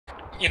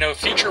you know,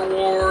 future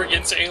war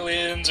against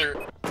aliens, or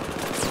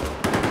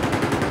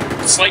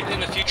slightly in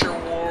the future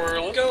war.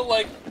 Let's go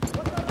like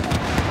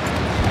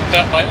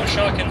that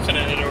BioShock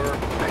Infinite, or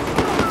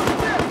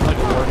like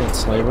a war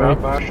against slavery.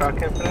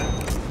 BioShock Infinite.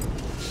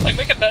 Like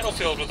make a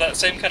Battlefield with that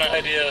same kind of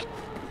idea.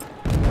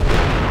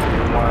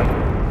 One,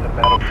 the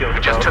Battlefield. We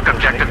just took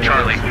objective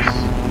Charlie.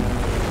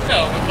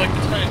 No, with like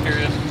the time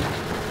period.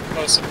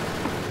 Most.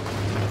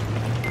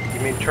 You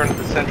mean turn of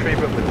the century,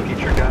 but with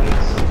future guns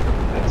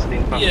and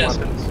steampunk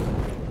weapons?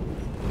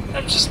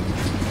 I'm just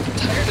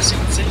tired of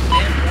seeing the same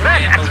damn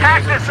Men,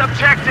 attack this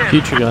objective!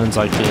 Future guns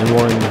like the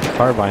M1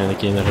 carbine in the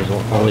game that has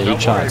only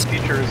 8 shots.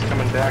 Future is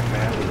coming back,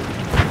 man.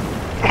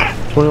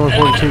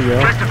 2142, yo.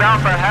 Objective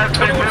Alpha has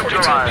been 2142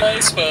 neutralized.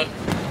 nice, but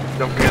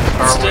Don't forget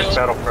Star Wars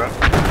Battlefront.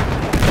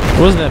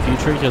 Wasn't that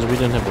future because we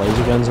didn't have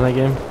laser guns in that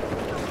game?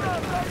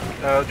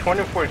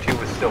 2042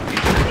 was still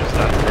future, just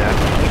not that.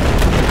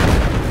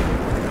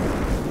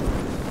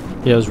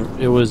 Yeah,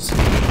 it was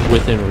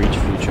within reach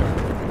future.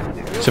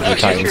 Except for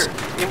Titans.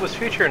 It was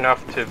future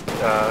enough to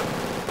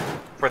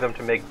for them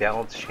to make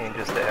balance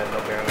changes that had no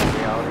bearing on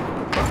reality.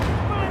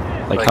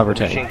 Like cover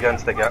tank. Machine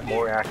guns that got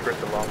more accurate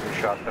the longer you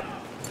shot them.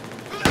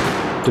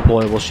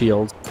 Deployable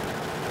shields.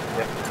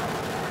 Yep.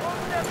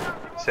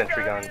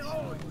 Sentry guns.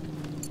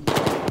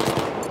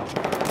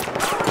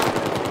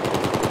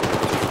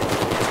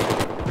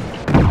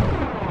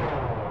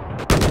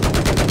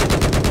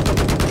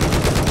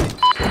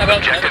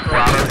 Objective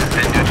Bravo has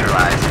been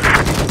neutralized.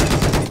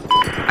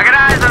 I got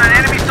eyes on an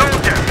enemy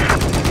soldier.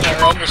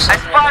 yeah, I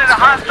spotted a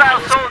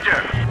hostile soldier.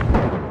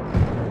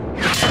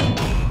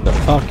 The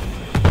fuck?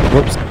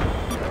 Whoops.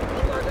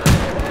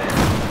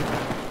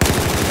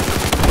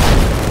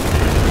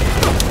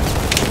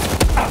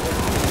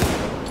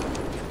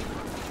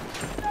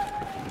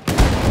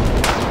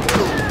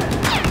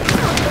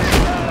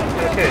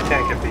 Okay,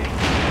 tank can be.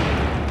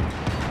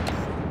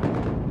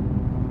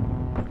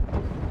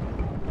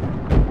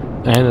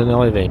 And an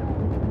elevate.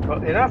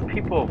 Well, enough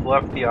people have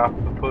left the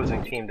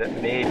opposing team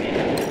that maybe.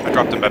 I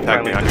dropped a med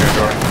pack behind your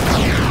door.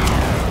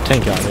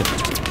 Tank got it.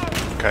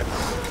 Okay.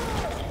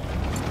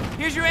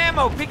 Here's your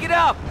ammo, pick it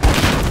up!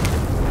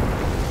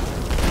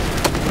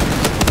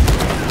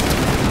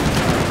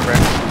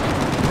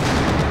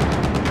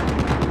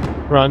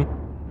 Run.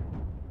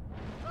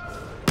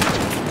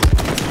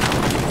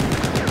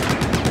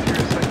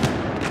 Seriously.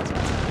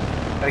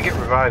 I get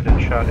revived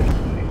and shot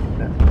instantly.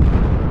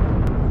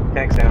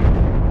 Thanks, Sam.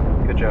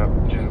 Good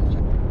job. Good job.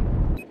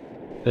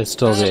 There's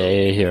still the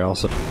AA here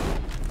also.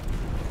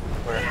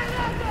 Where?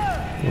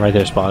 Right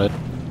there spotted.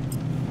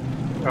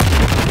 Oh,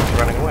 it's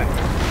running away.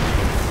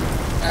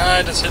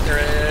 I just hit their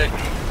egg.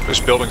 This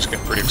building's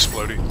getting pretty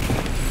explodey.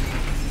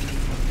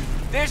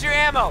 There's your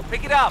ammo,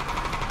 pick it up!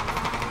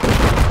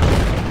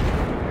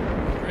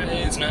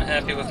 Ray's not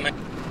happy with me.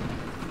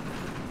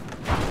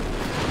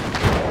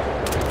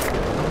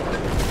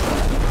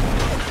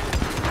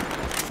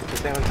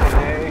 Does anyone say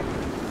nay?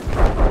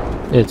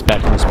 It's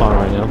back in the spawn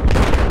right now.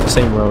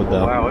 Same road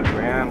though. Oh, wow, it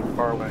ran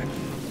far away.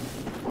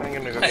 I'm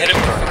gonna go I hit it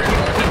with 3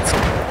 rockets.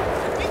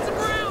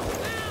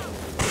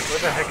 Where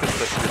the heck is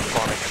this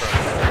respawning from?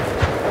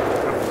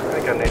 I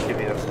think I need to give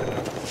you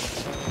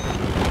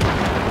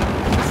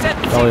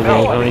LEV, No,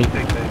 how many?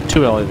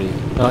 2 LEV.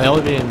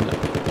 LEV and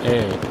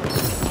AA.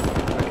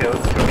 Okay,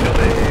 let's go kill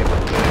the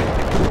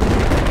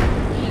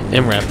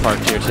MRAP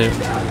parked here too.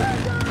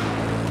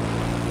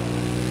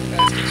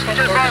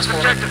 Just lost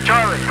objective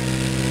Charlie.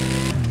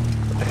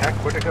 What the heck?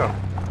 Where'd it go?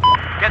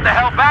 Get the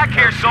hell back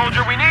here,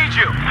 soldier, we need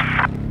you!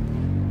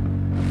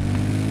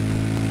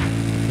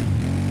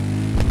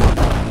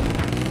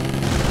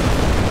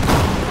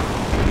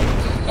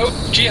 Oh,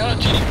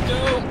 Jihad,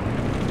 go!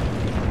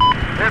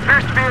 There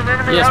appears to be an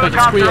enemy Yes, make it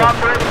helicopter squeal.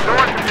 operating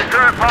north of your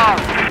current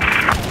pause.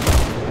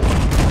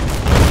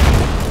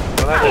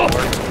 Well, that didn't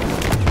work.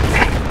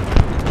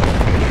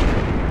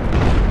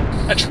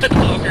 I tried to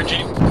blow up your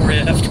Jeep for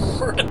you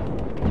afterward.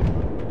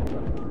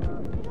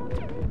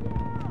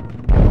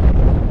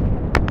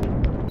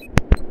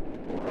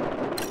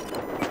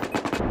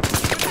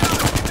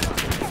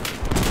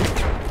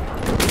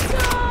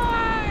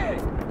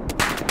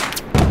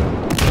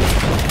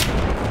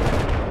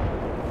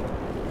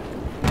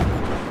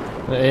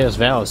 The AS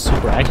Val is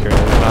super accurate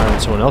every time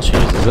someone else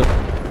uses it. I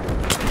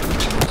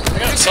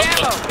got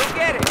something. Ammo, go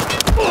get it!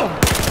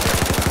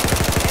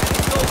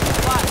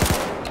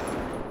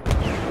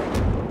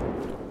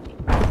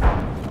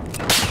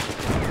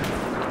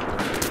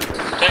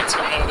 Tanks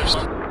coming out of their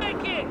side.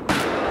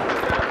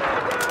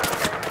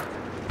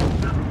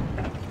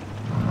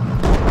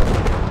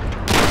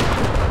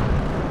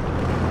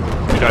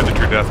 You died to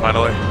true death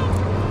finally.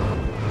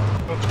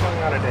 What's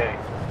going on today?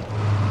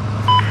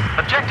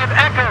 Objective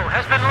Echo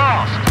has been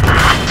lost.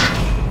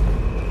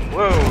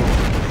 Whoa!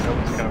 That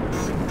was coming.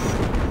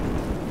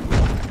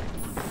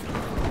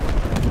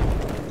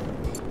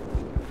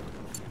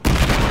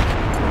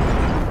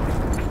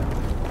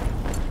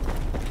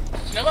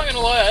 I'm not gonna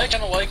lie, I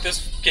kinda like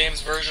this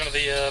game's version of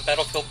the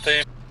Battlefield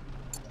theme.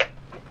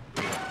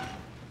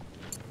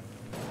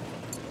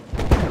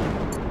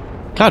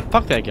 God,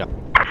 fuck that guy.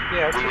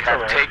 Yeah, it's We it's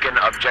have alright. taken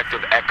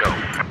Objective Echo.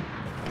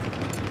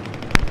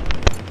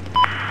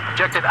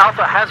 Objective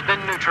Alpha has been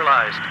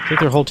neutralized. I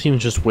think their whole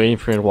team's just waiting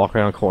for you to walk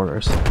around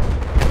corners.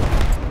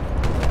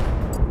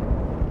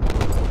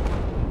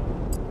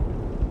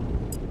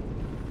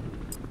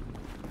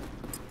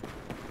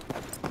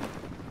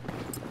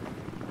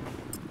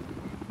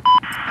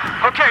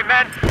 Okay,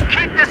 men,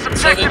 keep this So the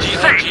objective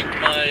G-Hog safe.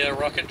 jeeped my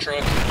rocket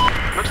truck.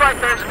 Looks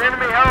like there's an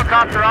enemy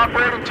helicopter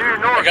operating to your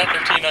I north. got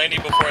their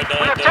T-90 before I We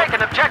died have though.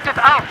 taken Objective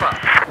Alpha.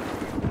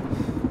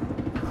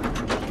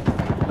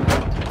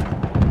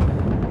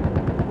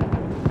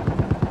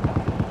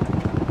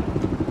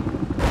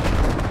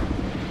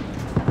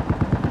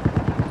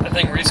 That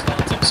thing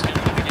respawns up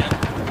stupid again.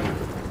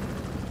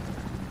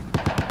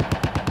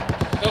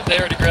 Oh, they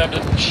already grabbed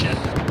it. Shit.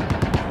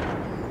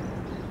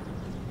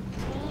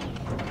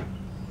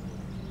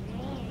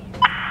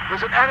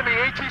 There's an enemy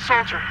AT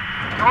soldier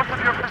north of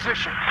your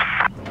position.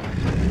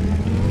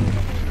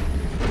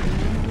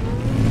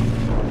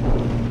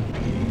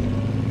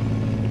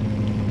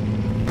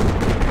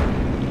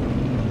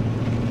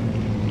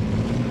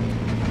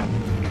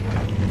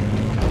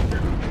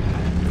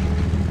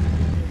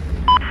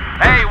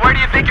 Hey, where do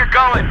you think you're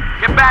going?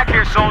 Get back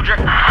here, soldier.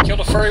 Killed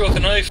a furry with a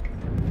knife.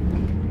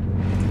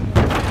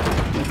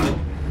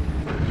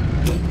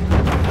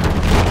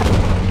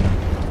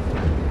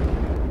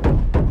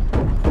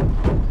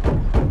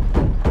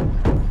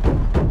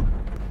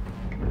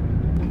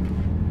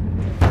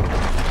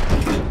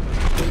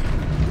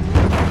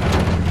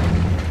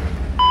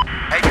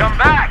 Hey, come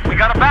back. We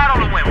got a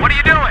battle to win. What are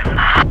you doing?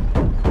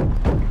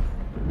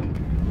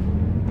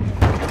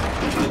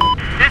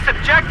 This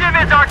objective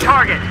is our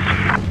target.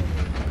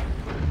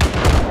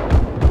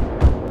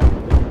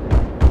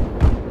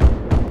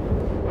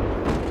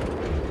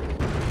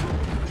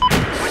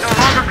 We no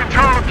longer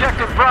control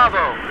objective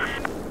Bravo.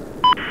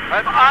 I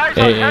have eyes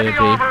on heavy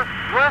armor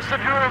west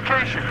of your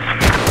location.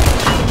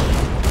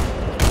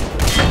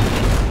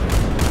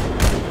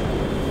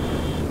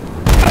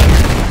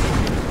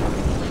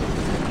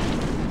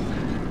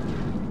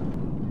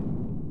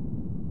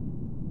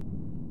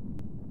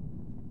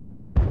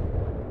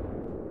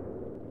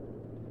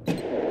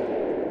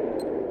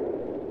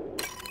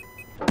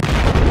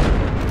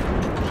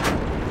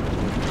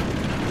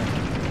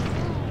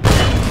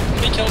 How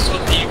many kills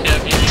with the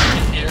UCAV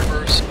in the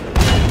airburst?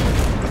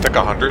 I think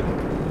 100.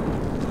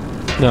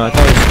 No, I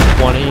thought it was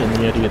 20, and then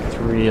you had to get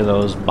 3 of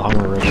those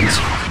bomber ribbons.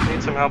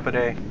 Need some help at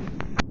A.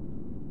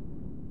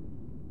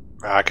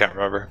 I can't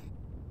remember.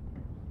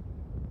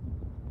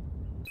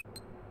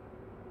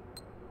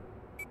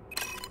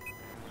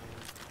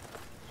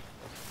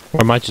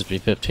 Or it might just be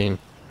 15.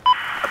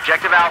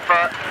 Objective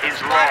Alpha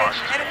is lost.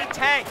 Enemy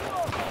tank!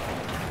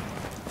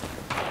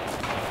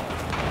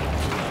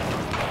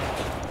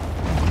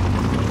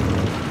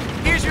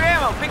 Here's your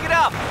ammo, pick it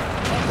up!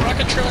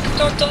 Rocket truck,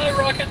 don't die,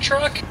 rocket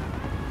truck!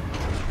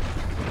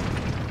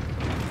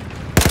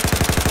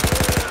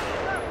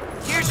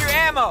 Here's your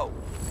ammo!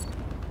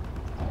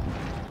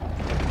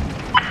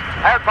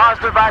 I have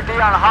positive ID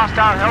on a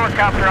hostile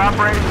helicopter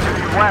operating to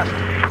the west.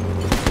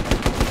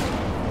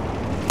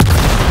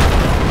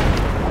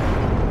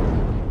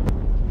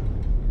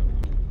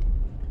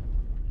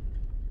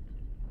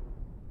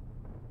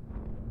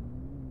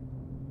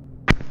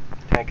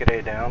 Tank at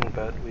A down,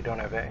 but we don't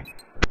have A.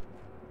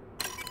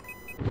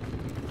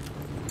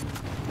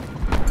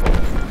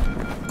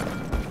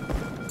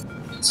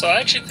 So I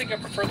actually think I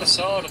prefer the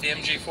SAW to the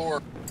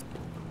MG4.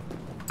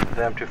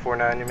 The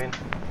M249, you mean?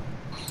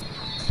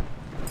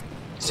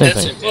 Same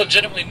It's thing.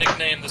 legitimately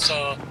nicknamed the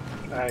SAW.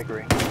 I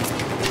agree.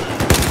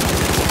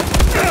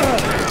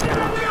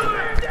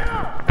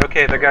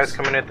 Okay, the guy's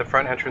coming at the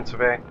front entrance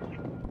of A.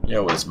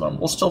 Yo, is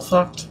Mumble still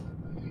fucked?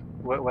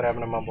 What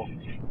happened to Mumble?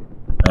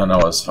 I don't know,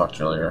 I was fucked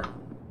earlier.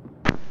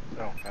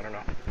 Oh, I don't know.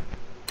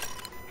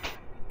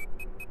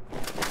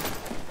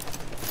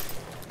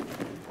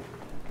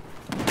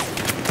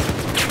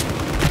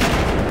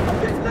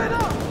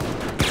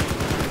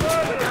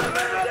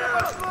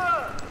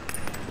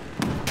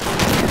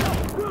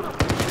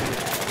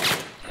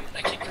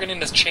 I keep forgetting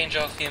to change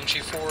off the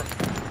MG4.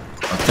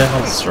 What the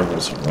hell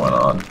servers are going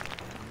on?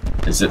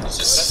 Is it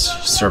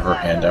just server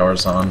hand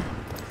hours on?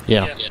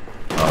 Yeah.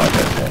 Oh,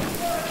 okay.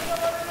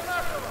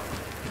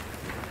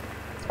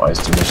 Why is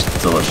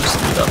delicious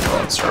meat on their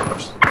own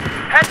servers?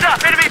 Heads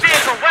up, enemy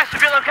vehicle west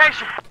of your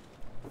location.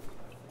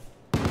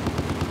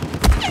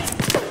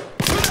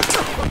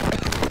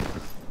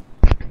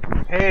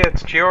 Hey,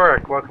 it's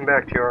Georg. Welcome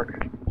back,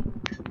 Georg.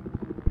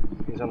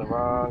 He's on the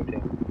wrong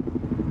team.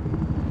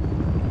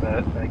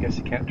 But I guess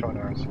he can't join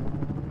ours.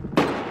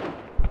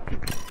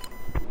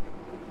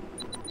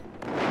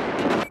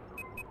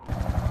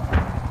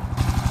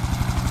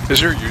 Is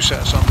there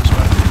USAS on this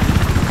map?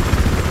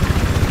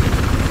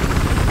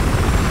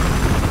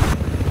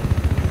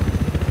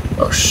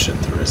 Oh shit,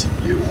 there is a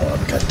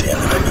U1. God damn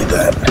it, I need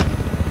that.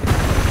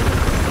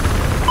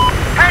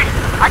 Hey,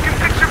 I can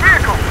fix your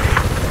vehicle.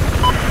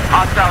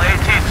 Hostile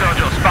AT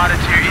soldier spotted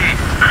to your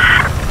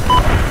east.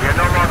 We are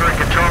no longer in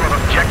control of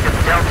objective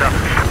Delta.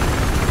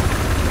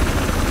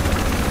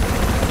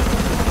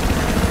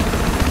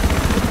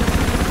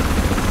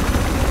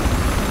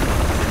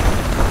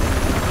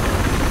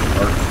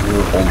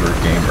 We're older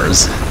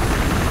gamers.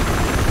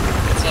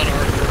 It's not a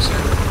hardcore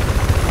server.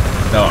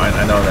 No,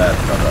 I know that,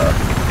 but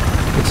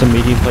It's a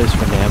meeting place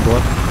for Nambla.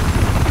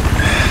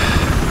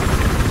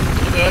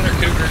 The other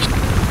cougars.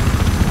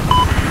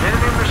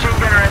 Enemy machine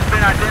gunner has been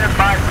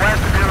identified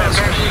west of your That's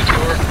location. really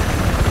tour.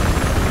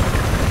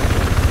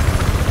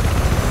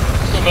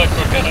 Go back to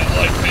what I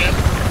like, man.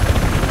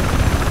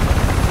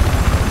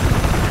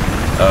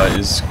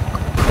 is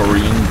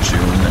Korean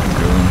June and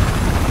Goon?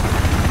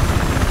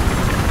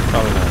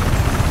 Probably not.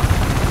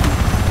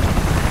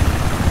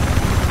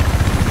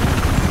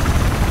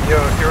 Yo,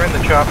 if you're in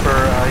the chopper,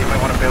 you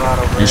might want to bail out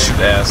over. You should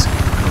ask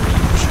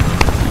Korean June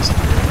if he's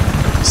here,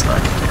 if he's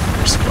not getting from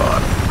your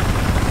spot.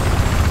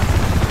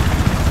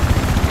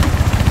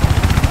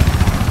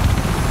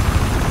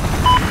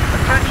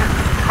 Attention!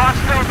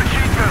 Hostile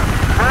machine gun.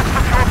 West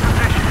of your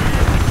position.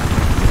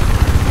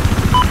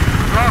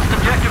 Lost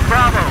objective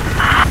Bravo.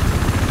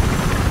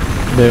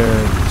 Their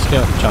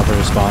scout chopper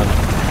respawned.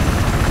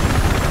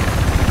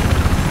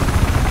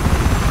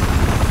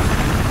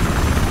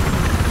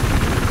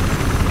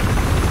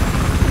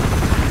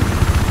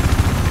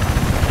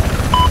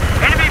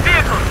 Enemy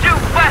vehicles due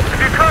west of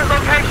your current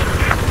location.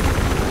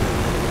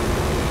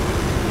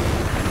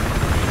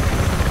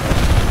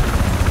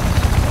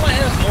 Well, I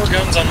have more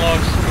guns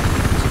unlocked.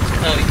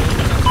 Oh, you don't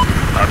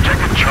know.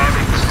 Objective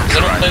Charlie. Because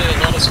I don't play a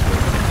lot of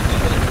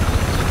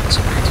support.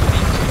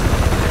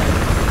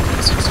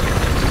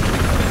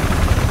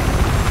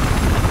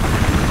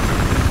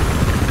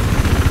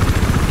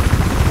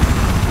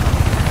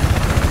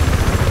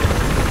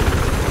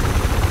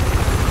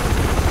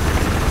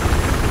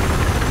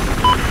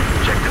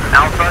 Objective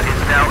Alpha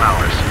is now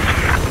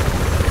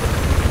ours.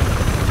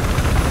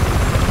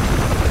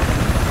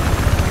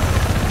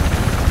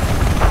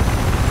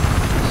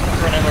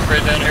 Front ammo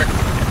crate down here.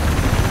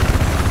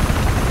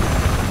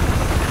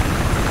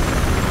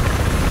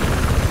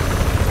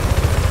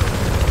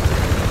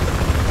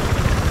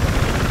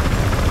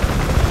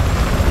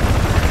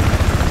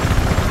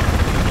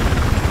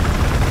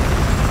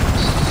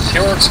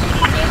 York's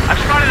I've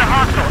spotted a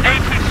hostile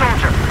AT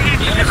soldier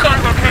east of your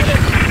current location.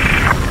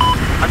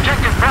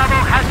 Objective Bravo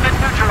has been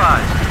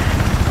neutralized.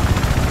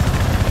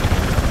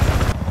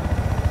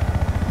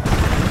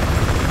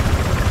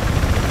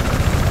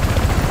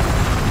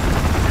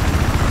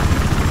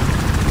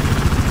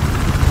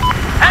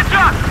 Heads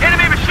up!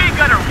 Enemy machine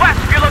gunner west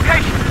of your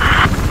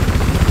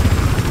location.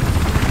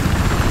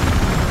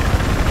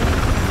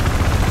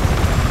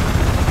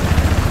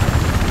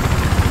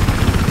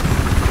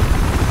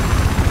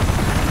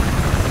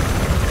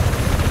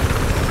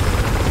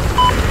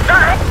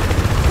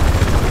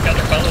 got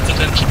their pilot's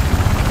attention.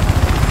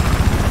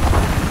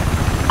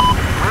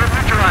 We've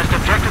neutralized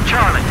objective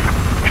Charlie.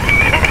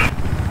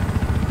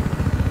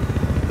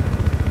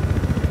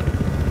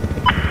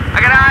 I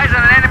got eyes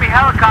on an enemy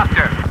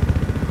helicopter.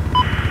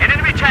 An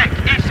enemy tank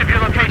east of your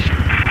location.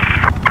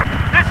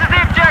 This is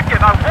the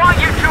objective. I want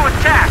you to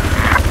attack.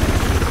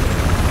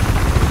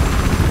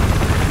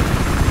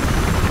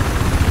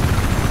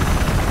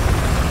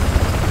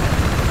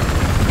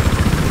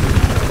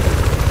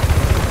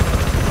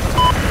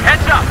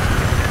 Heads up!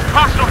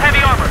 Hostile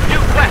heavy armor due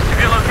west of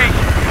your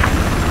location.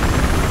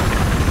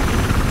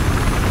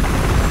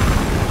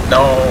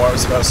 No, I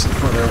was about to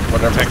for their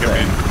whatever Take him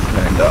thing,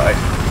 in. and died.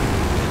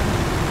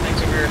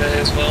 Things a weird day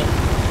as well.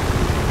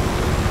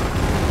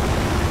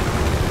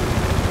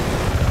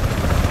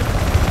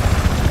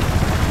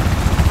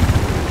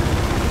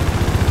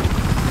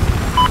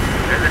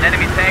 There's an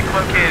enemy tank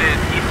located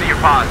east of your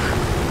pods.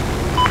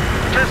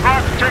 Just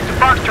lost objective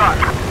Foxtrot.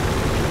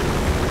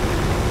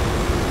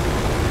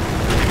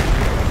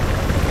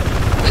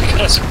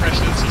 Got a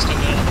suppression system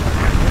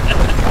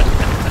now.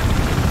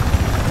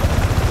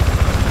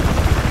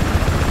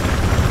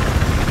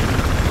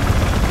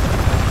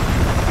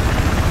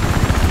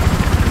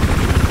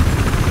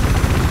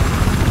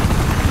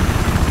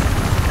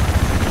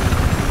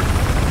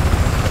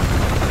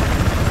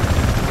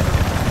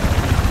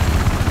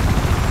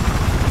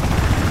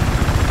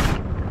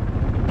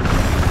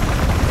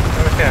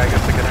 Okay, I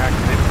guess I can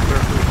activate the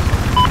surface.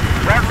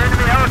 That's an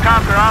enemy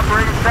helicopter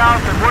operating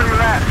south of where you're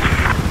at.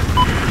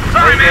 What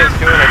Sorry, are you guys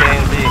man. doing at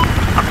A&B?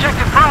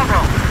 Objective Bravo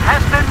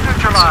has been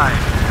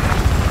neutralized.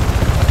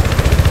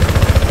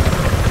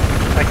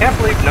 I can't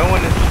believe no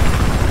one has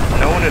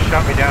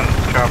shot me down in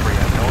this chopper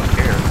yet. No one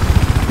cares.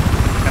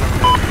 Kind of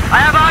amazing. I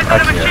have eyes on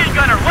a Okay. machine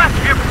gunner west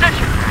of your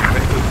position.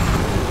 Wait, oops.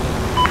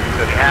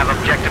 We have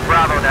objective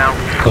Bravo now.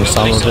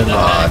 Osama bin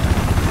Laden.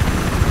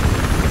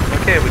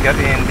 Okay, we got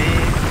A&B.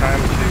 Time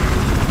to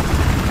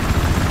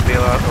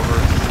bail out over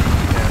C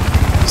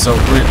and So,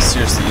 wait,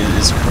 seriously,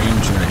 is Korean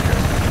June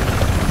here?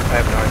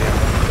 I have no idea.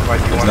 Why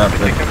do you It's want not to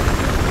been- kick him?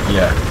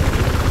 Yeah.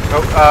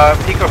 Oh,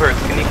 Picohertz,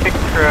 can you kick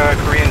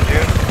Korean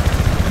June?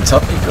 And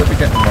tell me, go to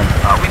get one.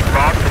 We've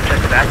lost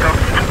objective Echo.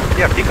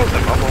 Yeah, Pico's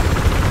in bubble.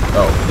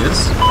 Oh, it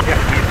is? Yeah.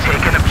 We've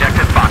taken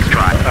objective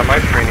Foxtrot. My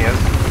screen is.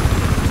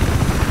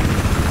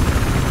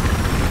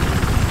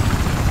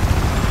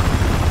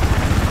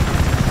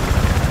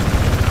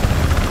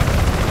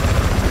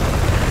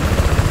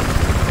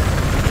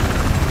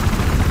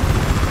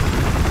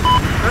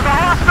 There's a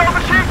hostile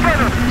machine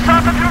gunner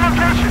south of your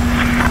location.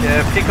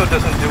 Yeah, if Pico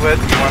doesn't do it,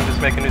 you want to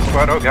just make a new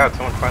squad? Oh god,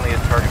 someone finally hit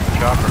target the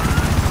chopper.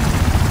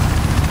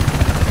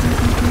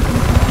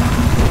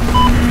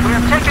 We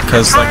have taken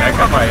Because, like, I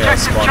got control my of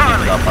objective spawn Charlie.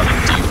 gated up on the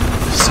deep,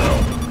 so...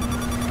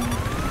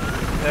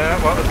 Yeah,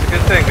 well, it's a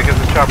good thing because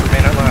the chopper may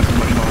not last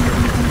much longer.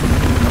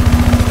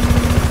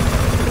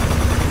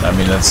 I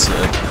mean, that's a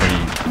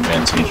pretty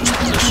advantageous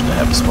position to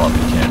have a spawn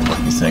weekend, what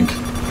do you think?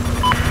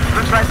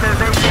 Looks like there's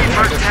 18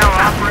 personnel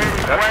operating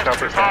That west of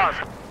chopper's down.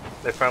 HOG.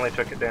 They finally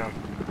took it down.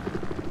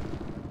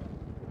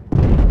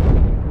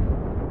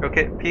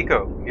 Okay,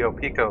 Pico. Yo,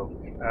 Pico.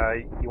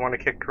 You want to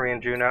kick Korean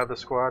June out of the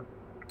squad?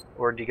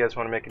 Or do you guys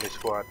want to make a new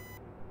squad?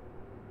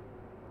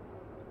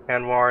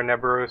 Anwar,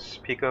 Neberus,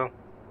 Pico?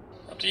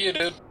 Up to you,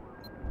 dude.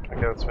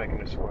 Okay, let's make a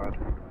new squad.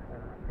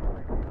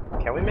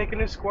 Can we make a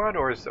new squad,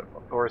 or is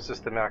this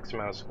the max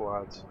amount of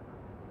squads?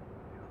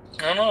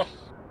 I don't know.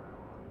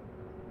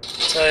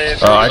 Say,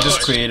 I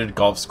just created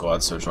Golf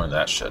Squad, so join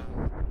that shit.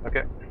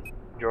 Okay.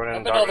 Jordan I've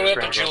and been all the way up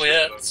Dr. to Strange.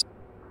 Juliet.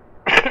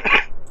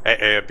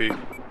 A and B.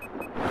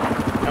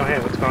 Oh hey,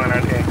 what's going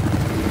on here?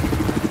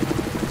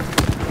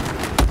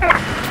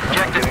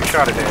 I'm getting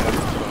shot at. That's what's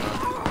going on.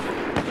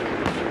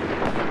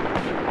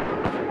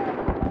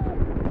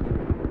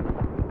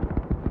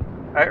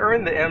 I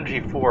earned the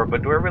MG4,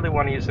 but do I really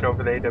want to use it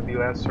over the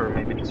AWS, or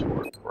maybe just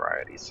for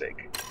variety's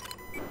sake?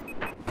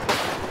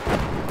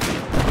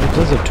 It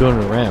does have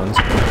 200 rounds.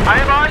 I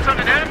have eyes on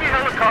an enemy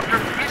helicopter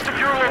east of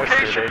your I see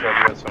location. the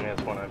AWS only has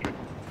 100.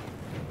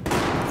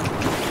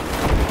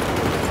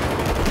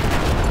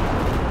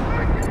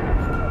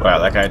 Wow,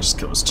 that guy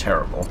just was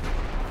terrible.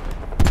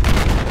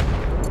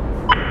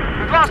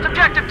 We've lost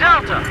objective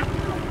Delta.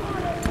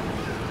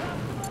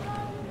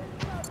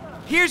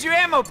 Here's your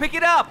ammo. Pick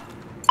it up.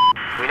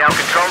 We now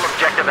control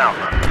objective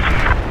Alpha.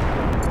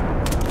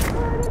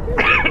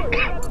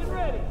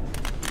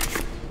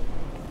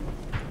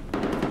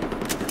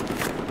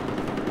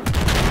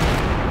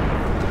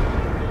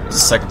 It's the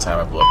second time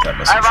I blew up that I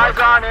missile have eyes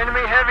truck. on enemy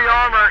heavy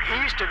armor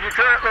east of your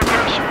current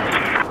location.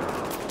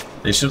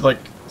 They should, like,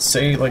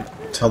 say, like,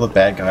 tell the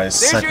bad guys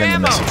There's second your the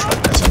ammo. missile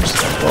truck as I'm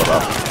just gonna blow it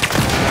up.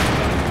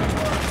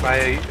 My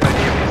idea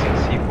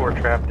of using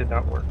C4 trap did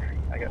not work.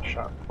 I got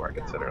shot before I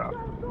could set it off.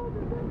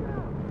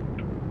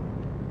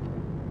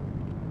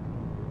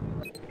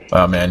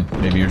 Oh man,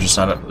 maybe you're just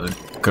not a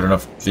good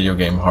enough video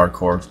game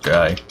hardcore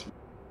guy.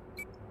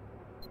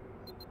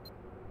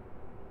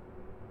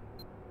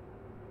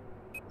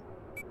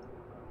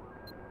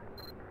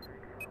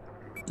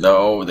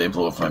 No, they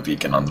blew up my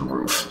beacon on the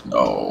roof.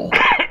 No.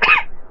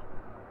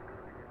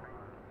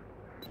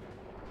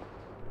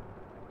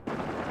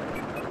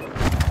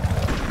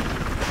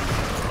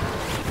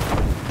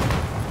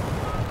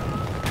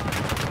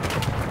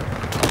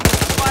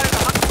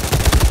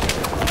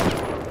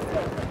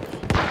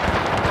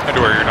 And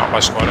where you're not my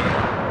squad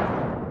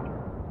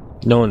anymore.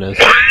 No one is.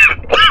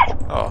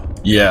 Oh.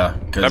 Yeah,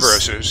 because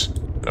Neberus is.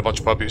 And a bunch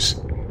of puppies.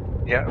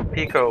 Yeah,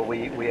 Pico,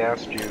 we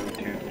asked you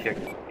to kick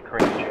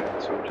Korean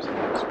June, so we just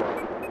made a squad.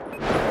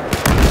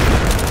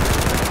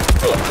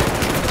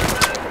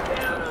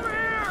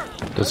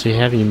 Does he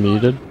have you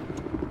muted?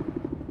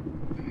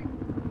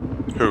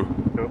 Who?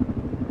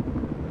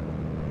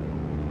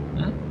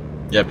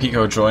 yeah,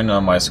 Pico joined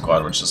my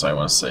squad, which is I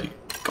want to say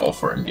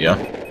Golf or India.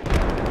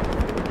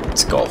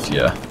 It's Golf,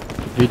 yeah.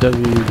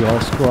 VW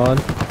Golf Squad.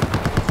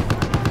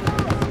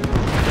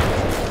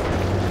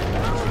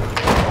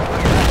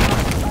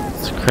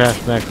 It's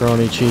Kraft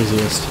Macaroni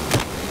Cheesiest.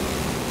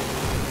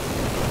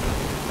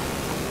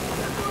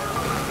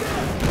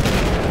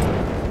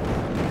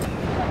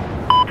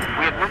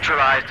 We have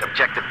neutralized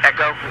objective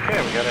Echo.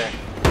 Okay, we got a...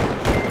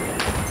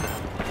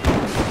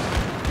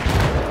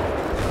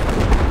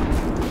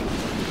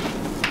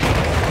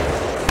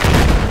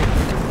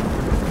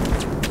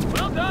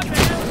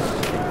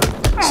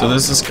 So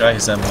there's this guy,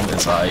 his emblem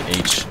is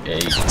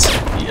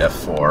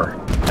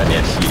IH8BF4, and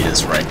yet he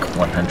is rank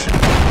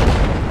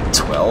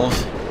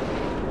 112.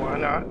 Why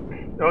not?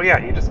 Oh yeah,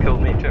 he just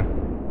killed me too.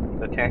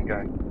 The tank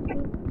guy.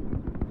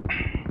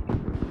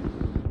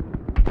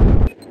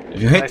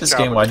 If you hate Nice this job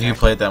game, with why the do you tank.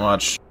 play it that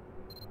much?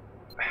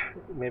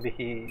 Maybe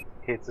he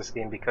hates this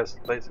game because he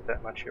plays it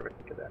that much. You ever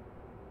think of that?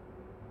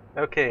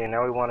 Okay,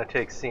 now we want to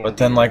take C. But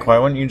then, like, why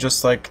wouldn't you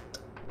just, like,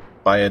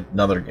 buy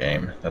another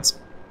game that's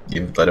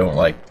you I don't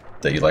like,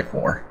 that you like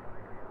more?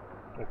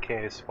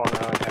 Okay, spawn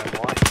out and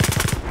one.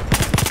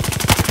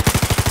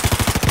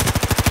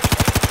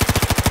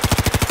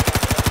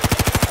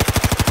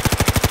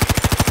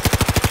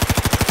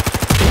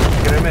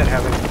 I can admit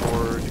having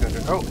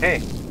 200. Oh,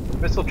 hey,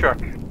 missile truck.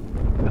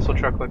 Missile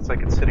truck looks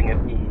like it's sitting at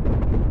E.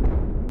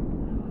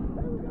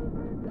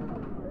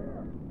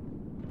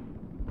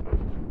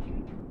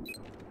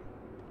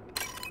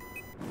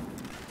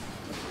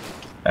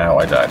 Ow,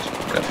 I died.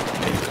 Good.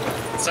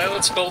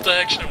 Silence bolt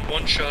action and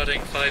one-shotting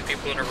 5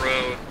 people in a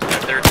row,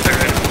 and they're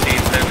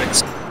enemy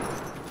mimics.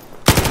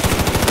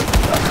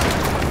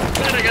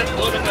 And I got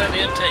blown by the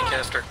intake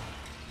after.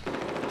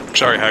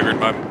 Sorry, Haggard,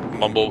 my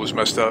mumble was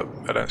messed up.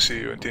 I don't see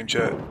you in team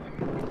chat.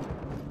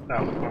 Oh,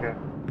 okay.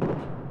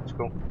 That's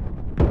cool.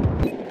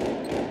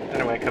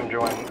 Anyway, come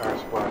join our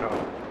squad.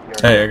 Oh,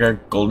 Hey, I got a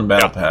golden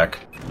battle pack.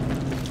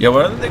 Yeah,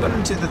 why don't they go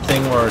into the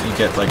thing where you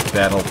get like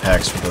battle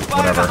packs for the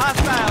whatever?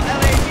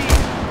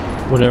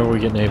 Whenever we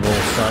get naval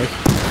strike.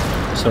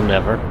 So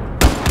never.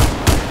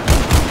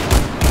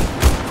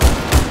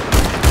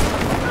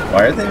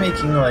 Why are they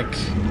making what?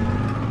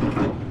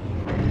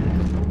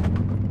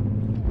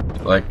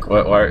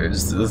 Why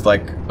is this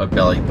like a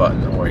belly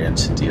button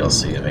oriented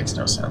DLC? It makes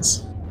no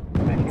sense.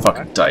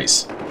 Fucking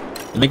dice.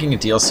 They're making a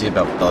DLC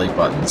about belly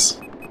buttons.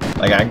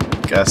 Like I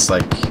guess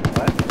like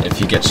if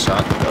you get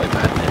shot in the belly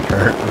button, it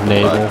hurt.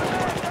 Naval.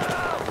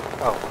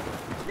 Oh.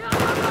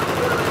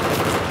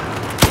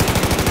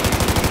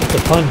 The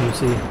pun you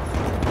see.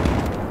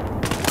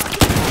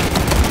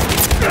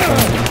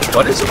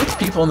 What is it with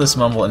people in this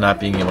mumble and not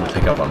being able to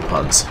pick up on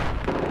puns?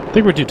 I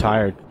think we're too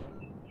tired.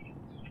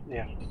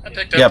 Yeah.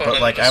 Yeah, but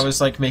like I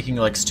was like making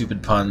like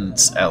stupid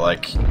puns at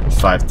like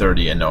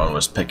 5:30 and no one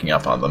was picking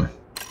up on them.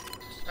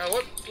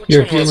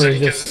 Your humor is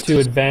just too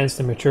advanced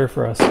and mature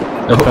for us.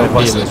 No, it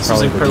wasn't. This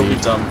was incredibly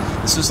dumb.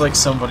 This was like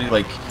somebody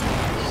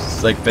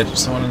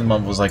someone in the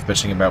mumble was like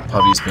bitching about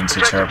puppies being so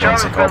terrible. And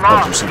it's like, oh,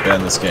 puppies are so bad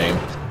in this game.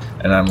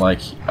 And I'm like,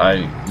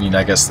 I mean,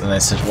 I guess, and I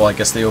said, well, I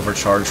guess they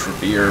overcharge for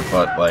beer,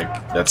 but like,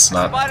 that's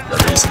not the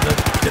reason to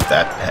get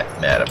that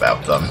mad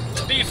about them.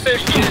 To be fair,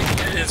 he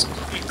is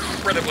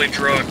incredibly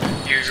drunk,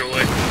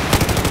 usually.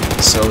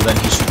 So then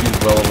he should be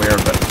well aware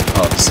of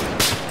pubs.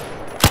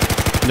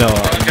 No,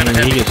 I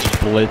mean, he gets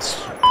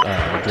blitzed.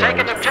 Take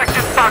an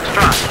objective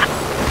Foxtrot.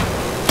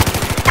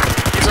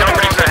 You don't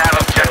want to have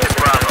objective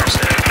Bravo.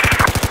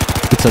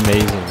 It's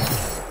amazing.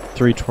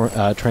 3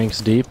 tranks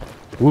deep.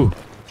 Woo.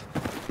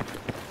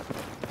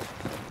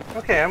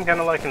 Okay, I'm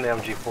kinda liking the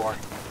MG4.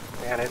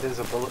 Man, it is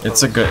a bullet.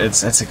 It's a good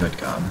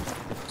gun.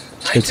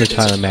 It's a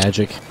kind of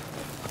magic.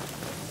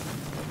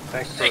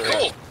 Thanks for Hey,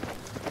 cool.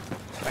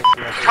 Thanks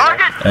for mentioning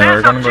Target And we're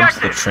this gonna go to the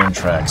objective. train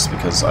tracks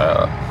because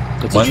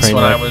It's once a train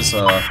when I wreck. was I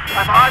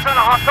have eyes on a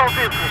hostile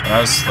vehicle. when I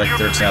was like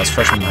 13, I was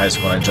freshman in high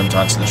school and I jumped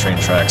onto the train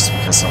tracks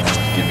because someone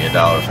would give me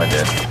 $1 if I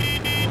did.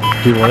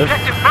 Do what?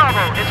 Objective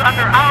Bravo is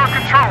under our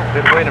control.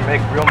 Good way to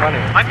make real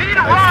money. I need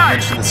a I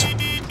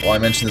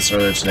ride. mentioned this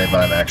earlier today, but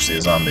I'm actually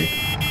a zombie.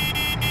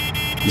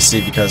 You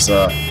see, because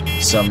I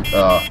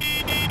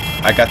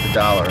got the $1,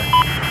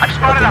 I but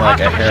spotted then a like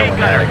a hostile machine heroin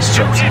gunner addict due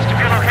jumped east of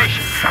your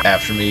location.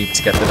 after me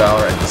to get the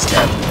 $1 and he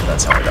stabbed me, and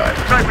that's how I died.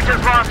 Sorry, we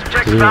just lost Do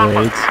objective you have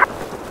Alpha.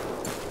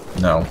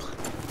 AIDS? No.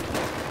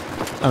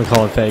 I'm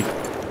calling fake.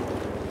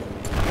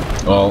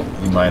 Well,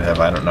 you might have,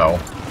 I don't know.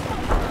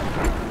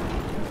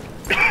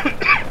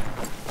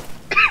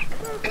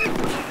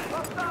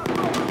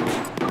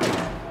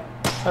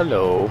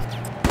 Hello.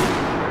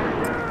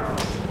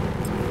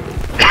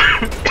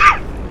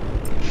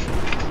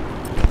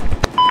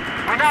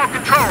 We now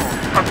control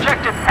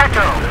objective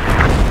Echo.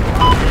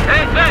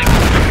 Hey, thanks.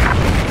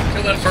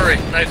 Kill that furry.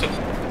 Knife him.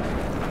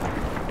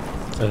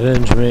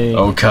 Avenge me.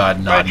 Oh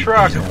god, not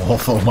truck. a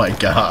wolf, oh my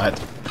god.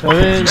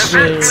 Avenge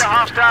There me. appears to be a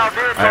hostile I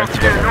vehicle have to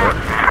to go your north.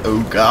 over.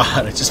 Oh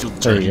god, I just feel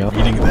There you dirty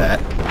go. eating that.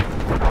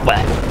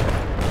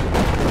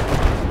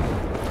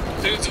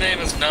 Dude's name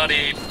is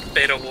Naughty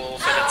Beta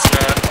Wolf, and it's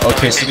not.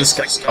 Okay, so this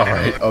guy.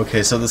 Alright,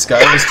 okay, so this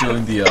guy was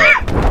doing the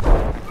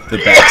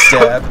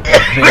backstab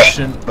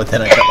animation, but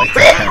then I got like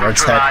the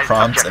counterattack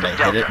prompt and I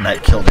hit it and I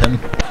killed him.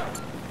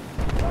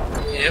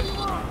 Yep.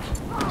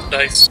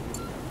 Nice.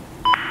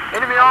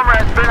 Enemy armor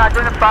has been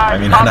identified. I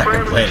mean, I'm not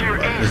operating to complaining, your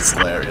but east. it's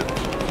hilarious.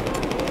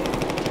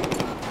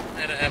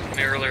 That happened to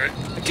me earlier.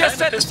 Just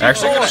set the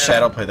Actually, I'm gonna Forward.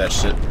 shadow play that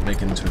shit,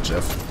 make it into a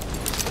GIF.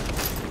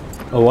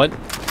 Oh, what? I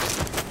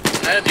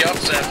had the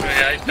opposite after me.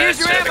 I Here's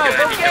your backstabbed a ammo, guy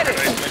go and he get never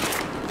it. knifed me.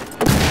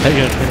 How you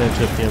gonna turn that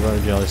into a peanut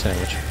butter jelly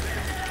sandwich?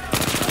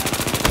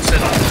 I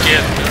said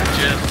GIF, not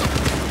GIF.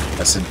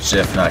 I said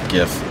GIF, not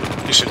GIF.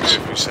 You should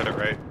have, you said it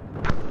right.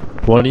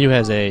 One of you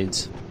has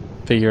AIDS.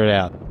 Figure it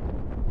out.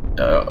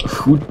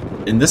 Who,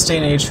 in this day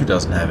and age, who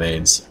doesn't have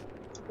AIDS?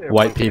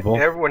 White people.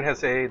 Everyone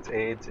has AIDS.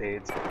 AIDS.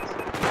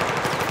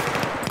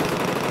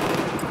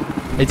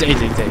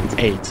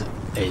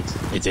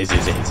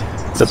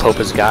 The Pope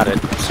has got it.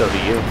 So do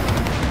you.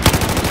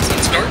 So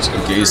it starts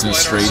going Gays and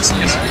through straights and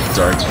light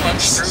dark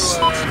punch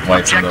through,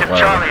 whites and the Objective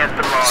Charlie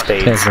whatever. has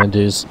been lost.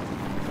 Tasmandus.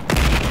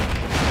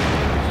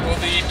 will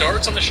the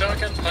darts on the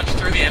shotgun punch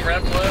through the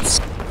MRAP glass?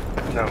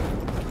 No.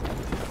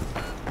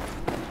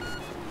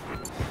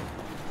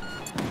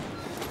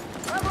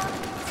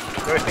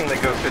 The only thing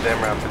that goes through the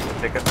MRAP is the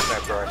pickup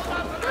sniper rifle.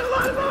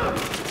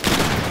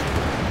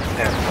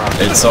 And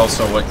rocket. It's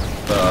also what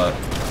the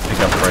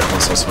pickup rifle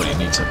is also what you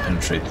need to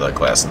penetrate the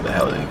glass in the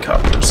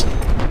helicopters.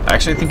 I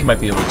actually think you might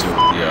be able to do it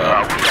with the We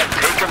have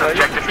taken You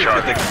objective can shoot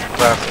Charlie. the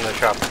glass in the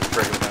chopper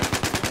pretty much.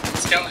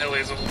 scout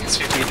helis will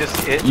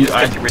get you.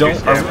 I really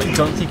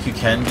don't think you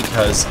can,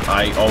 because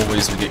I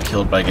always would get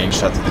killed by getting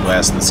shot through the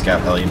glass in the scout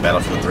heli in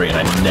Battlefield 3, and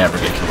I never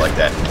get killed like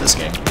that in this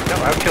game. No,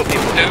 I've killed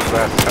people with the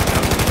glass.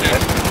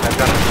 I've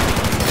done it.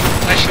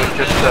 I should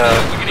just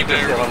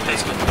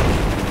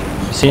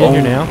See it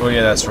here now? Oh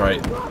yeah, that's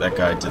right. That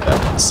guy did that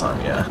one time,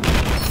 yeah.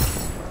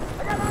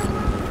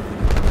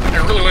 I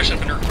really wish I'd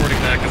been recording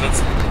that, because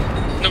that's,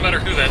 no matter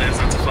who that is,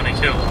 that's a funny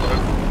kill.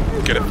 But...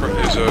 Get it from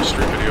his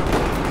stream video.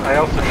 I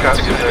also shot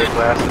through the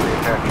glass of the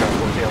attack truck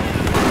with the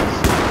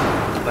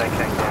flank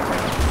hang down.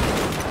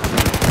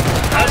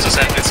 I was just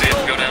happy to see it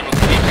go down with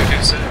the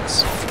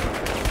E226.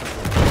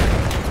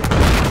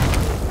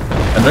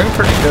 I'm doing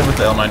pretty good with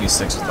the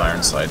L96 with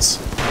iron sights.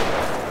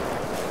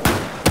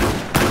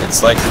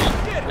 It's like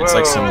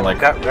some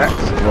like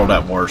World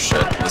at War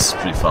shit. This is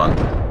pretty fun.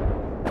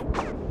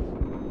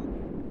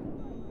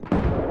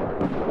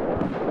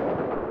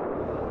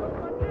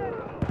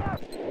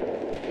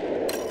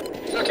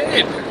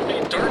 Okay,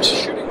 darts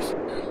shooting.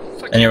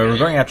 Anyway, we're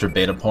going after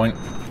Beta Point.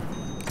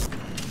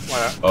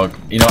 What? Oh,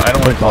 you know, I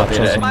don't want to call it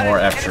Beta anymore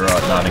after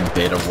nodding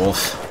Beta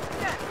Wolf.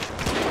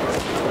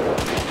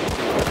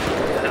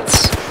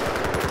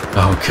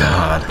 Oh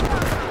god.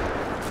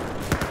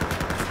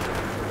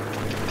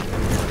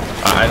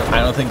 I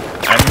don't think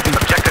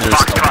there's a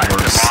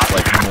worse,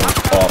 like, more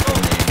awful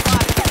name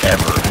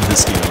ever in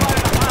this game.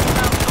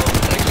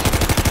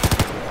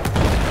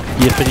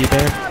 Yippity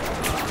Bear?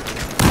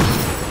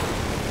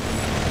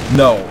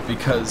 No,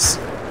 because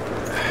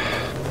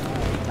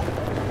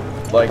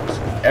like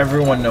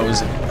everyone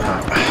knows it.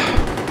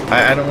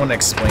 I don't want to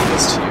explain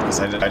this to you because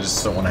I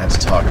just don't want to have to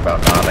talk about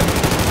nodding.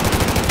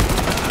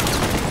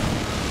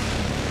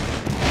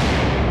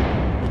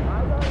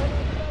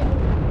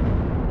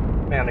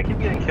 Man, I keep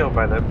getting killed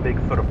by that big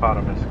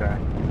footopotamus guy.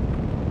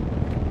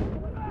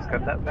 He's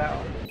got that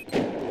bow.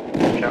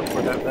 Watch out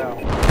for that bow.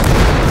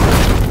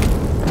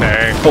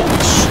 Dang. Holy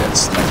shit,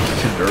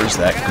 Sniper converts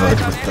that good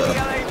with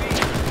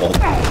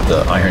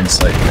the iron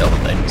sight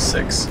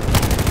L96.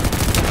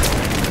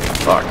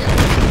 Fuck.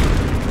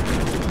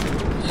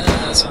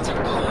 That sounds like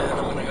a plan.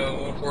 I'm gonna go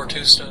World War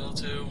II style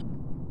too.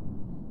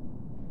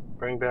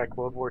 Bring back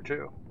World War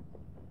II.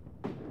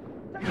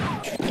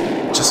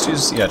 Just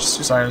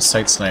use iron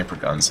sight sniper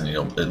guns and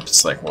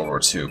it's like World War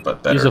II,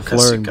 but better. Use a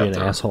flare and be an the...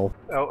 asshole.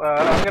 Oh,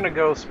 I'm gonna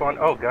go spawn.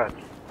 Oh god,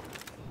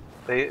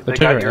 they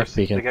got your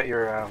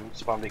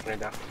spawn beacon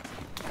down.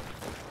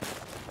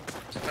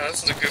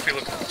 This is a goofy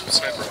looking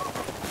sniper.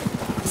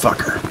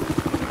 Fucker.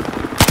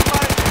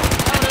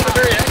 And a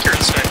very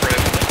accurate sniper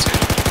rifle, that too.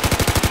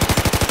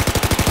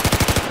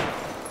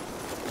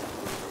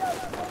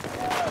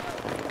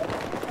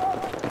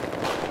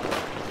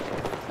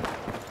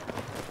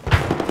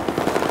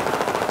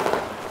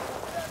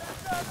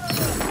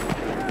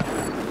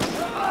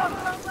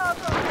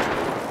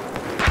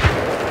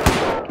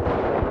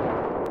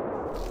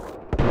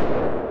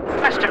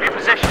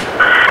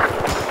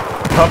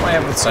 The problem I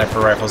have with sniper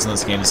rifles in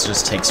this game is it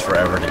just takes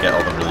forever to get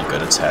all the really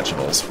good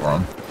attachables for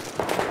them.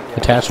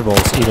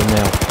 Attachables, eat them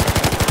now.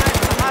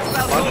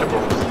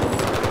 Lunchables.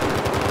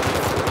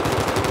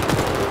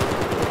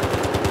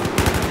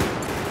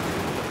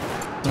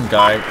 Some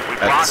guy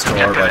at the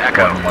store like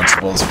wanted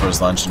Lunchables for his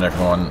lunch and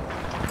everyone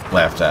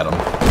laughed at him.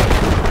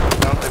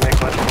 Don't they make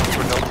Lunchables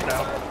for adults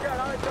now?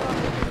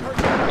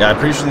 Yeah, I'm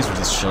pretty sure these were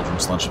just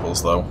children's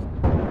Lunchables though.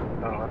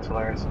 Oh, that's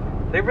hilarious.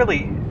 They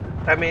really...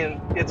 I mean,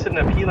 it's an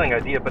appealing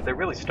idea, but they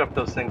really stuffed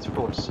those things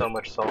full of so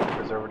much salt and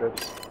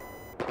preservatives.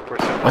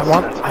 I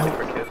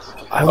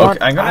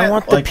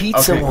want the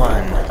pizza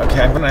one.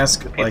 Okay, I'm gonna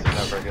ask, like...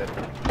 Pizza's not very good.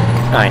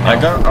 I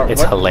know,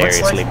 it's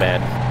hilariously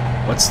bad.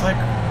 What's like...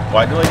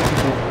 Why do like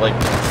people like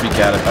freak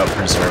out about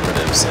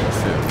preservatives in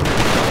food?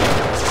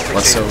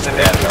 What's so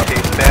bad about it?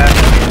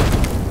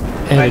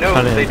 And I know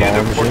they do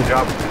an important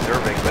job of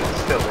preserving, but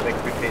still, they make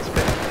food taste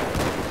bad.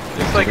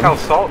 It's like how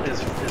salt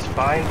is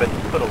fine, but you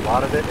put a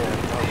lot of it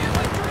in.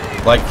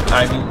 Like,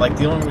 I mean, like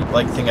the only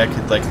like thing I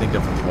could like think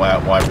of why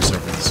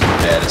preservatives is so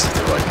bad is that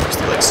they're like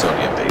mostly like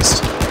sodium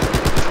based.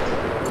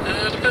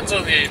 It depends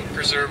on the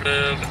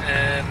preservative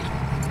and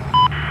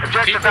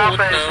people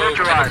would know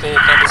chemical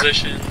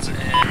compositions and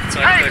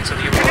side effects on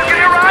the human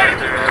body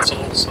and their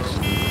assholes. So.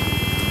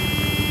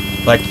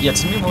 Like, yeah,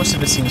 to me most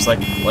of it seems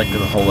like a lot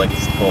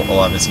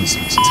of it seems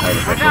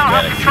entirely like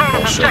organic food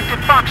bullshit. It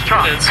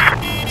is.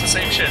 It's the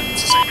same shit.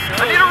 It's the same.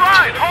 I need a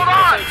ride. Hold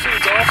on. That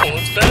food's awful.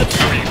 It's bad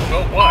for me.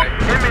 Well, why?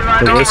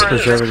 The worst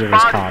preservative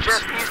is hops.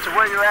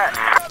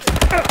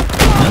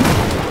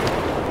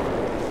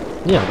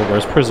 Yeah, the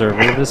worst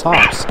preservative is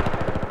hops.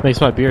 Makes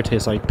my beer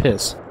taste like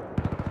piss.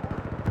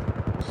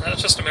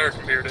 That's just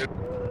American beer, dude.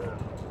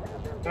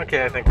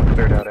 Okay, I think we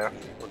cleared out F.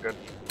 We're good.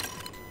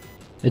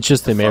 It's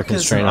just the American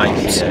strain of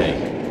hops.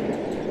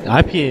 IPA?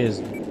 IPA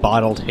is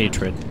bottled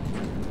hatred.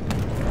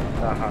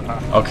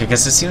 Okay,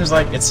 because it seems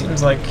like it's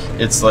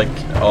like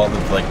all the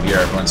like beer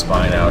everyone's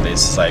buying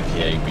nowadays is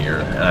IPA beer,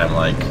 and I'm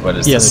like, what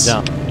is this?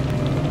 Yeah, they're dumb.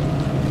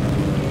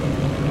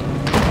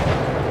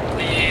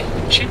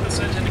 The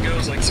cheapest I tend to go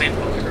is like St.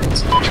 Paul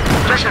Girls.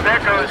 Mission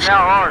Echo is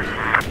now ours.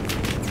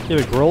 Yeah,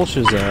 but Grolsch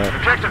is,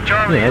 Objective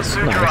Charlie yeah, is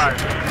that's nice.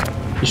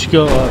 neutralized. You should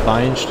go,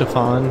 Bayern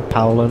Stefan,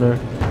 Paulaner.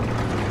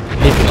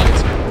 Maybe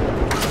likes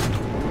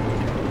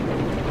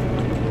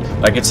it.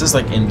 Like, it says,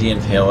 like,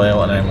 Indian Pale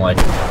Ale, and I'm like,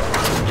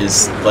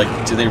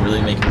 do they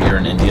really make beer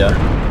in India?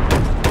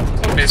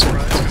 I'd be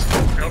surprised, because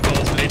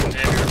alcohol is made in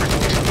India.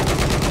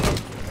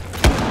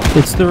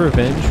 It's the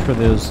revenge for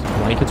those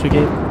blankets we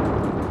gave.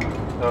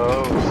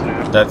 Oh,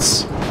 snap.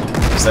 Is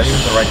that even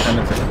the right kind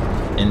of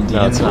Indian?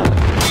 No, it's not.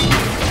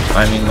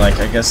 I mean, like,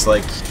 I guess,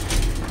 like,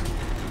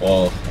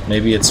 well,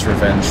 maybe it's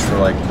revenge for,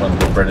 like, when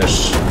the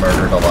British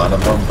murdered a lot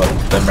of them, but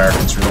the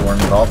Americans really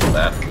weren't involved in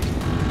that.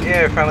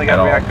 Yeah, we finally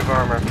got reactive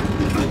armor.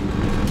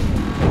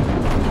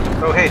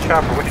 Oh, hey,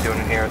 Chopper, what are you doing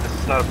in here? This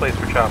is not a place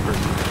for choppers.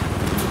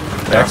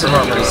 Reactive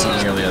armor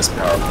isn't nearly as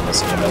powerful in this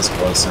game as it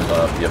was in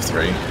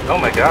BF3. Oh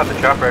my god, the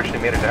chopper actually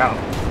made it out.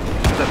 I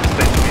thought this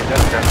place would be a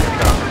death trap for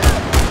choppers.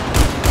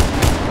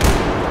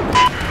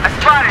 I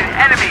spotted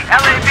enemy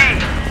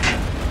LAV.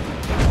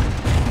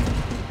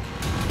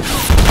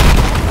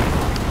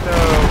 No,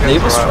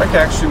 Naval Strike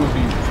actually would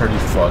be pretty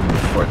fun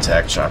for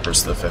attack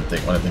choppers,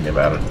 when I think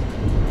about it.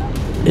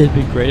 It'd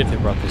be great if they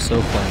brought the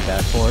SO plane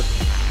back for it.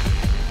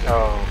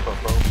 Oh,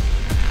 Popo.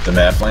 The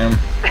map flame?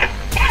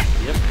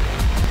 Yep.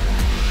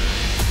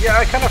 Yeah,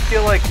 I kind of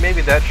feel like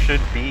maybe that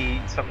should be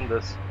something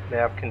this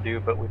map can do,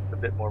 but with a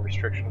bit more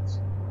restrictions.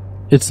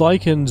 It's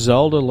like in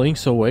Zelda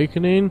Link's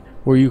Awakening,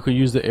 where you could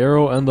use the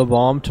arrow and the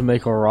bomb to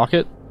make a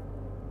rocket.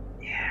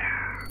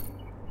 Yeah.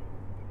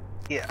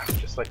 Yeah,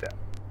 just like that.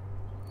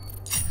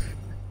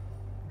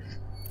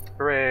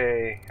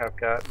 Hooray, I've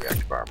got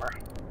reactive armor.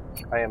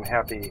 I am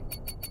happy.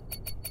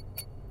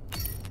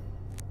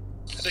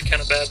 I did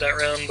kind of bad that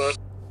round, but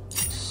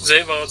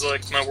Zavod's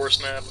like my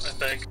worst map, I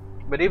think.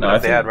 But even a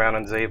bad round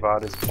on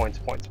Zavod is points.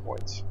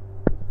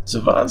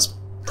 Zavod's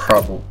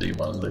probably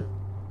one of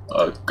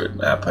a good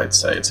map, I'd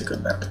say. It's a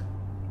good map.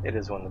 It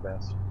is one of the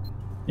best.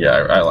 Yeah,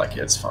 I like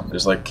it. It's fun.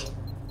 There's like...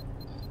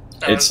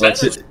 It's like...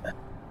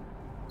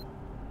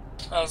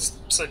 I was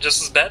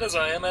just as bad as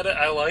I am at it,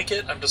 I like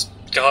it. I'm just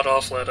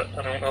god-awful at it.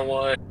 I don't know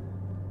why.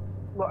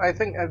 Well, I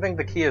think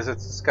the key is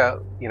it's got,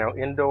 you know,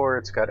 indoor,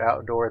 it's got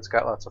outdoor, it's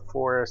got lots of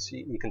forests,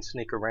 you can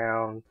sneak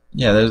around.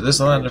 Yeah, there's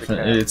a lot of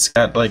different... It's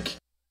got, like...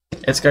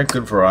 It's got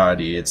good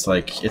variety. It's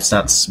like... It's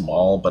not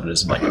small, but it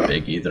isn't, like,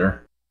 big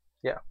either.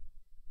 Yeah.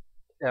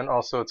 And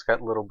also it's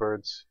got little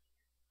birds.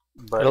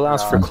 But, it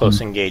allows for close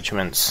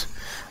engagements,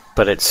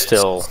 but it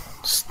still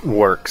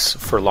works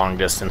for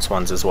long-distance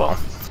ones as well.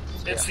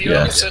 It's the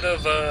opposite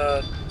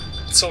of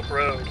Silk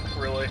Road,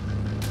 really.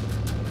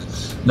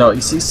 No,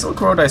 you see,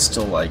 Silk Road I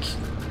still like.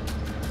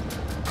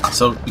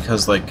 So,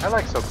 because, like... I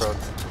like Silk Road.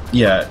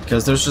 Yeah,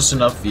 because there's just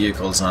enough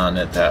vehicles on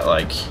it that,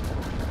 like,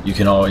 you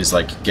can always,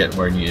 like, get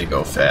where you need to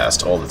go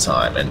fast all the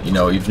time. And, you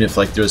know, even if,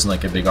 like, there isn't,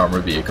 like, a big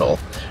armored vehicle,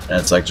 and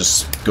it's, like,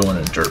 just going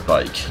a dirt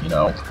bike, you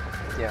know?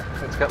 Yeah,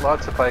 it's got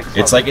lots of bikes.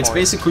 It's, like, it's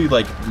basically,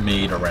 like,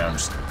 made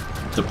around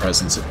the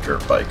presence of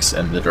dirt bikes,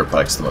 and the dirt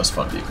bike's the most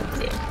fun vehicle in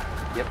the game.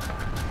 Yep.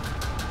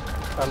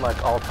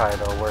 Unlike Altai,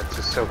 though, where it's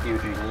just so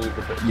huge you need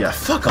the... Yeah,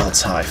 fuck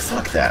Altai,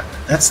 fuck that.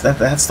 That's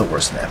the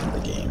worst map in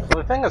the game.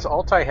 Well, the thing is,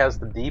 Altai has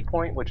the D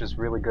point, which is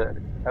really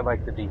good. I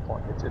like the D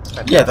point. It's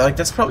fantastic. Yeah, like,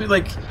 that's probably,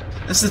 like...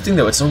 That's the thing,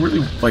 though. It's so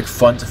really, like,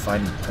 fun to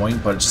find the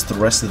point, but just the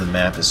rest of the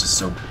map is just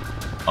so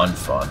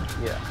unfun.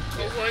 Yeah.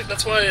 Well,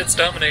 that's why its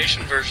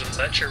domination version's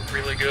actually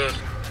really good.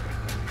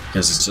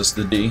 Because it's just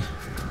the D?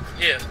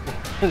 Yeah.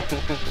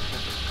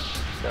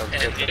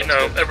 And, you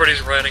know,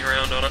 everybody's riding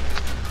around on it.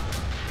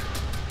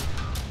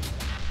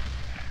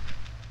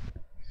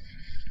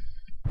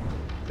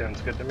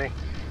 Sounds good to me.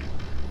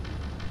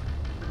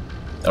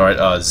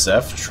 Alright,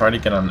 Zeph, try to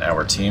get on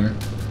our team.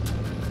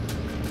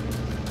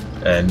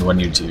 And when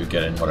you do,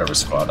 get in whatever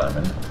squad I'm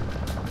in.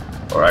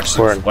 Or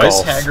actually, why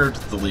is Haggard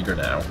the leader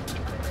now?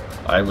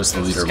 I was the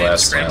leader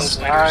last time.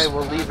 I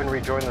will leave and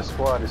rejoin the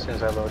squad as soon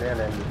as I load in.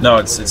 And no,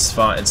 it's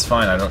fine. It's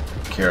fine. I don't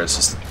care. It's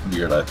just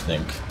weird, I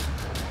think.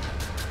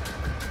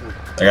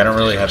 Like, I don't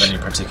really have any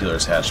particular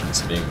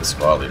attachments to being the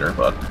squad leader,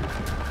 but... You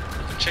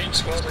can change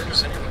squad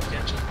leaders anyway,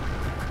 can't you?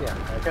 Yeah,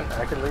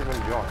 I can leave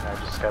and join. I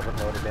just haven't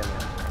loaded in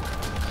yet.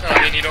 No,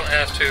 I mean, you don't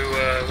have to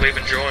leave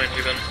and join,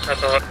 even, I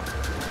thought.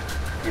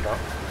 You don't?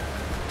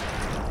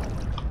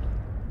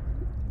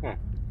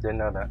 Didn't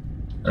know that.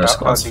 Our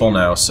squad's full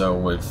now, so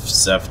with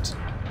Zeph...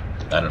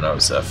 I don't know,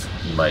 Zeph,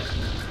 you might...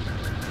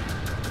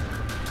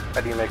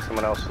 How do you make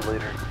someone else the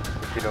leader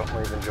if you don't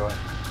leave and join?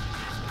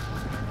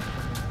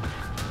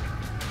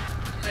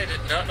 I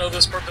did not know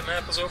this part of the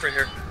map was over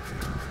here.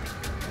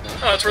 Oh,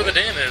 that's where the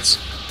dam is.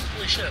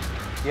 Holy shit.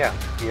 Yeah,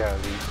 you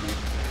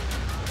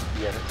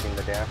haven't seen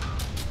the dam?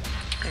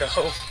 No.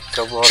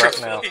 Go blow it up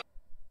now.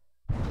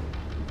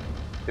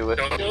 Do it.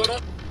 Don't blow it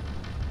up?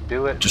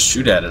 Do it. Just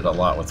shoot at it a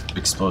lot with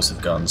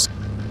explosive guns.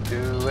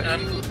 Do it.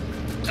 I'm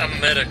a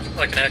medic,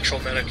 like an actual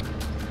medic.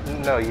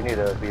 No, you need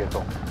a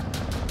vehicle.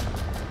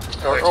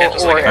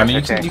 I mean,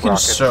 you can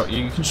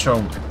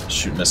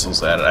shoot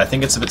missiles at it. I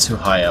think it's a bit too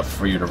high up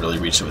for you to really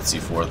reach it with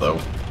C4,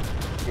 though.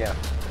 Yeah,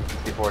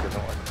 C4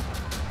 doesn't work.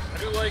 I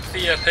do like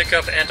the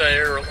pickup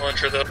anti-air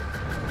launcher, though.